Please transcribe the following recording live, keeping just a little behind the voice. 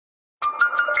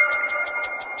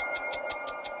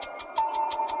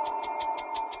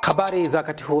Habari za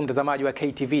wakati huu mtazamaji wa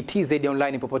Ktv Tz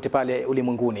Online popote pale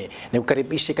ulimwenguni.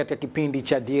 Nikukaribishe katika kipindi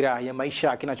cha Dira ya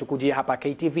Maisha kinachokujia hapa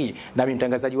Ktv na mimi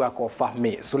mtangazaji wako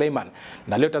Fahmi Suleiman.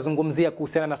 Na leo tutazungumzia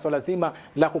kuhusiana na swala zima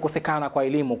la kukosekana kwa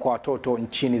elimu kwa watoto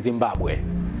nchini Zimbabwe.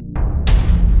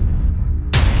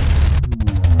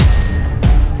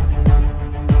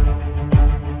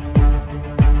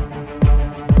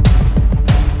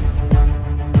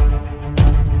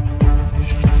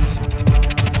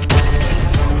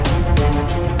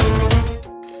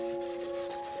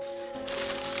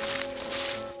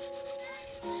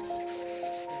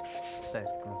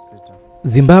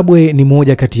 Zimbabwe ni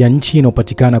moja kati ya nchi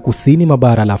inayopatikana kusini mwa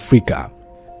bara la Afrika.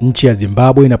 Nchi ya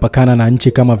Zimbabwe inapakana na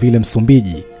nchi kama vile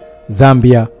Msumbiji,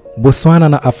 Zambia, Botswana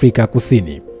na Afrika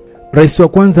Kusini. Rais wa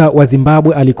kwanza wa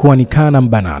Zimbabwe alikuwa ni Kana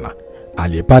Mbanana,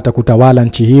 aliyepata kutawala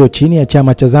nchi hiyo chini ya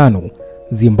chama cha ZANU,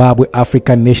 Zimbabwe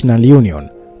African National Union,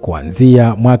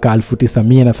 kuanzia mwaka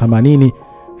 1980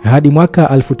 hadi mwaka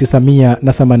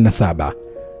 1987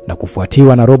 na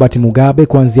kufuatiwa na Robert Mugabe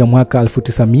kuanzia mwaka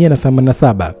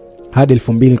 1987 hadi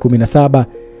 2017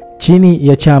 chini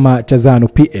ya chama cha ZANU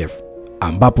PF,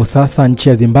 ambapo sasa nchi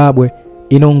ya Zimbabwe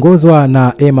inaongozwa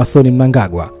na Andersson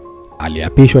Mnangagwa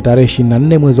aliapishwa tarehe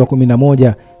 24 mwezi wa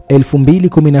 11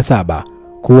 2017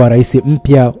 kuwa rais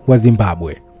mpya wa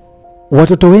Zimbabwe.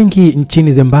 Watoto wengi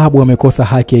nchini Zimbabwe wamekosa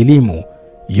haki ya elimu,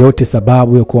 yote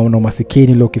sababu ya kuwa na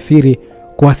umasikini uliokithiri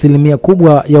kwa asilimia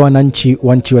kubwa ya wananchi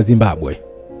wa nchi wa Zimbabwe.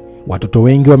 Watoto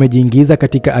wengi wamejiingiza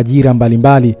katika ajira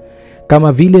mbalimbali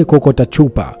kama vile kokota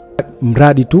chupa,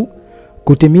 mradi tu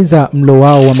kutimiza mlo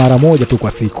wao wa mara moja tu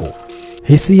kwa siku.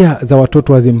 Hisia za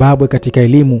watoto wa Zimbabwe katika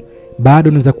elimu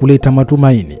bado ni za kuleta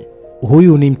matumaini.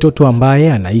 Huyu ni mtoto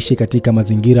ambaye anaishi katika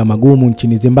mazingira magumu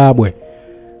nchini Zimbabwe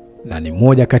na ni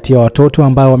mmoja kati ya watoto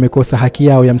ambao wamekosa haki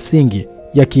yao ya msingi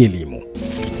ya kielimu.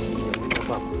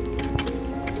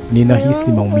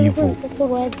 Ninahisi maumivu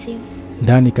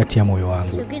ndani kati ya moyo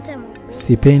wangu.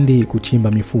 Sipendi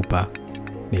kuchimba mifupa.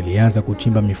 Nilianza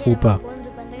kuchimba mifupa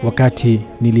wakati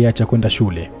niliacha kwenda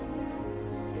shule.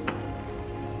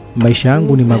 Maisha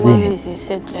yangu ni magumu,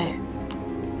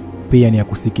 pia ni ya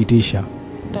kusikitisha.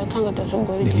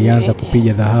 Nilianza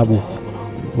kupiga dhahabu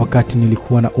wakati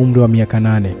nilikuwa na umri wa miaka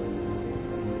 8.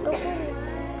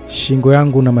 Shingo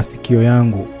yangu na masikio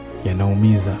yangu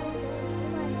yanaumiza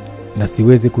na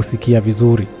siwezi kusikia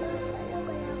vizuri.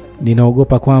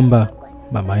 Ninaogopa kwamba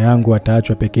mama yangu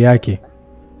ataachwa peke yake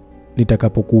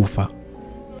nitakapokufa.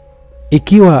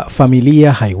 Ikiwa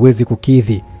familia haiwezi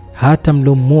kukidhi hata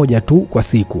mlo mmoja tu kwa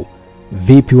siku,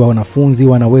 vipi wa wanafunzi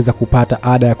wanaweza kupata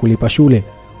ada ya kulipa shule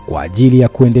kwa ajili ya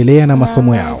kuendelea na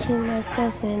masomo yao?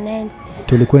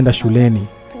 Tulikwenda shuleni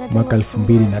mwaka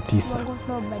 2009.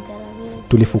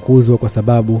 Tulifukuzwa kwa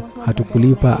sababu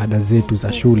hatukulipa ada zetu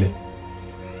za shule.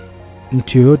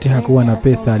 Mtu yoyote hakuwa na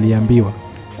pesa aliambiwa,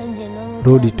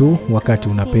 rudi tu wakati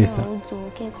una pesa.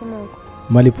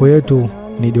 Malipo yetu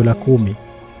ni $10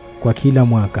 kwa kila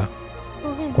mwaka.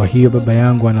 Kwa hiyo baba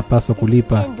yangu anapaswa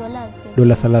kulipa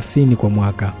 $30 kwa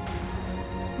mwaka.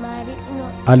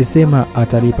 Alisema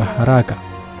atalipa haraka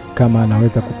kama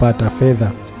anaweza kupata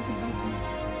fedha.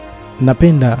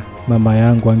 Napenda mama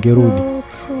yangu angerudi.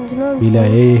 Bila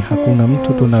yeye hakuna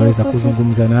mtu tunaweza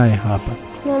kuzungumza naye hapa.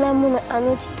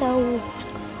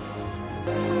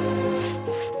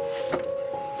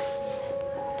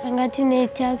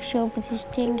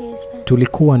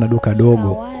 Tulikuwa na duka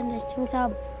dogo.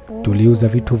 Tuliuza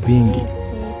vitu vingi: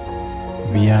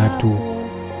 viatu,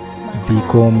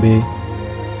 vikombe,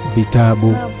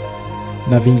 vitabu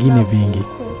na vingine vingi.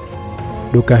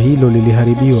 Duka hilo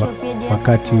liliharibiwa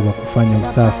wakati wa kufanya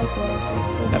usafi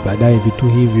na baadaye vitu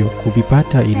hivyo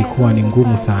kuvipata ilikuwa ni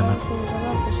ngumu sana.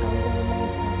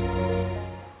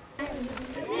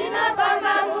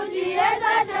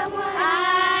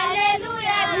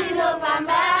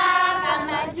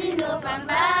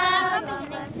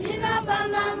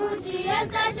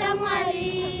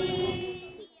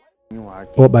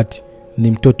 Robert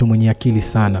ni mtoto mwenye akili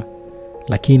sana,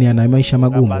 lakini ana maisha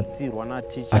magumu.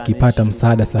 Akipata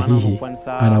msaada sahihi,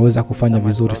 anaweza kufanya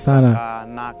vizuri sana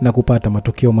na kupata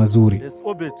matokeo mazuri.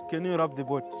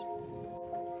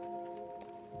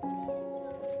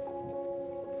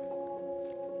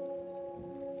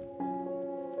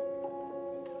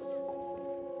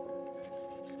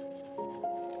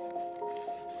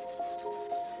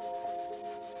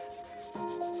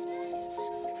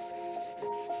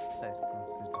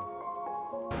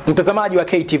 Mtazamaji wa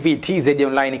Ktv Tz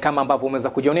Online, kama ambavyo umeweza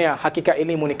kujionea, hakika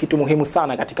elimu ni kitu muhimu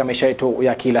sana katika maisha yetu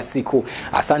ya kila siku.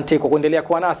 Asante kwa kuendelea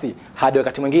kuwa nasi. Hadi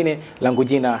wakati mwingine, langu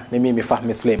jina ni mimi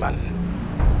Fahmi Suleiman.